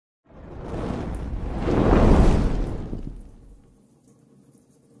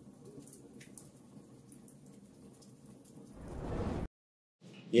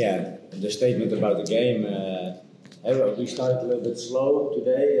Yeah, the statement about the game. We started a little bit slow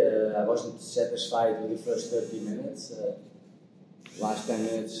today. I wasn't satisfied with the first 30 minutes. Last 10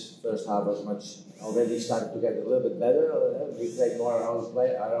 minutes, first half was already started to get a little bit better. We played more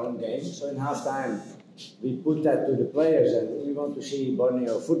our own game. So in halftime, we put that to the players, and we want to see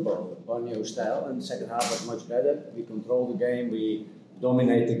Borneo football, Borneo style. And the second half was much better. We controlled the game. We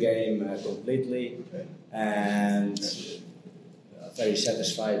dominate the game completely, and very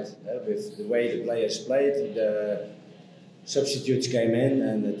satisfied with the way the players played. The substitutes came in,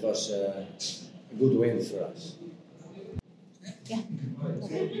 and it was a good win for us. Yeah.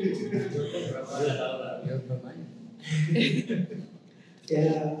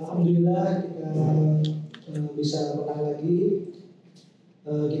 Ya, alhamdulillah kita bisa menang lagi.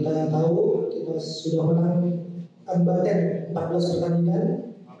 Kita tahu kita sudah menang unbeaten 14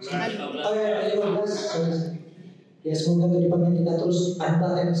 pertandingan. Oh ya, 15. Ya, semoga kedepannya kita terus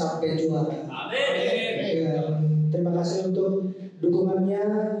unbeaten sampai juara. Ya, terima kasih untuk dukungannya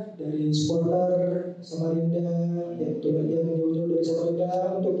dari supporter Samarinda yang jauh-jauh dari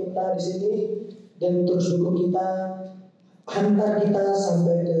Samarinda untuk kita di sini, dan terus dukung kita, hantar kita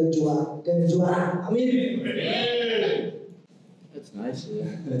sampai ke juara. Amin. That's nice.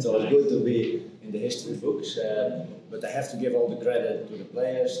 It's always good to be in the history books, but I have to give all the credit to the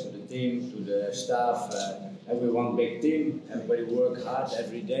players, to the team, to the staff. We're one big team. Everybody work hard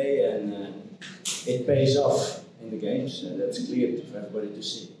every day, and it pays off in the games. That's clear for everybody to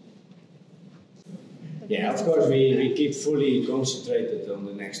see. Yeah, of course we keep fully concentrated on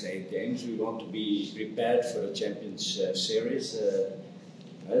the next 8 games. We want to be prepared for the Champions Series.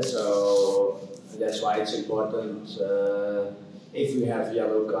 So that's why it's important. If we have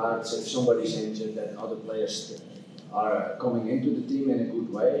yellow cards, if somebody's injured, then other players are coming into the team in a good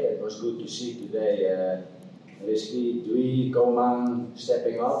way. It was good to see today Rizky, Dwi, Kamu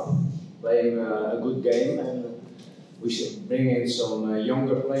stepping up, playing a good game, and we should bring in some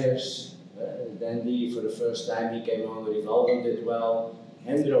younger players. Dandy, for the first time he came on, Rivaldo did well.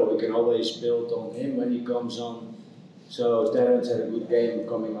 Hendro, we can always build on him when he comes on. So Terens had a good game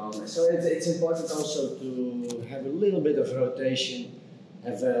coming on. So it's important also to have a little bit of rotation,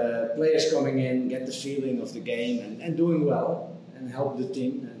 have players coming in, get the feeling of the game and doing well, and help the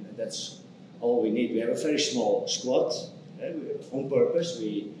team. And that's all we need. We have a very small squad on purpose.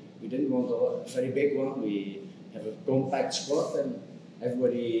 We didn't want a very big one. We have a compact squad, and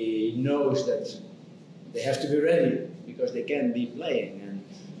everybody knows that they have to be ready because they can be playing. And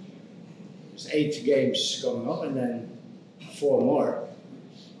there's 8 games coming up, and then 4 more.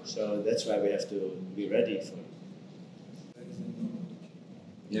 So that's why we have to be ready for it.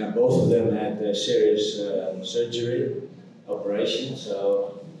 Yeah, both of them had a serious surgery operation.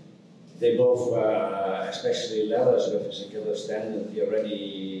 So they both, especially Lelis with his Achilles tendon, he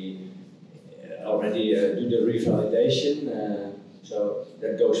already do the revalidation. So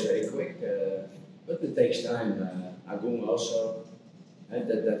that goes very quick, but it takes time. Agung also had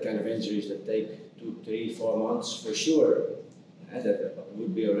that kind of injuries that take 2, 3, 4 months for sure. That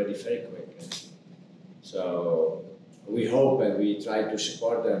would be already very quick. So we hope and we try to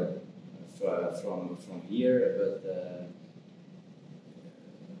support them from here, but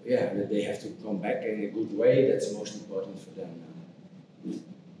yeah, they have to come back in a good way. That's most important for them now.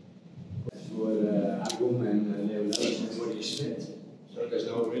 For Agung and Lelis, everybody is fit, so there's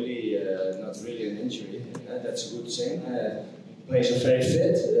not really an injury. That's a good thing. Players are very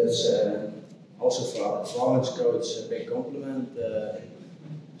fit. That's also for our performance coach a big compliment.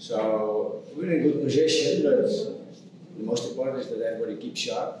 So we're in a good position, but the most important is that everybody keeps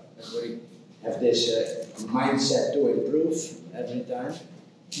sharp. Everybody have this mindset to improve every time.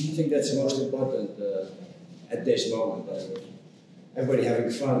 I think that's the most important at this moment. Everybody having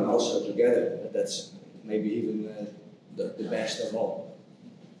fun also together. That's maybe even the best of all.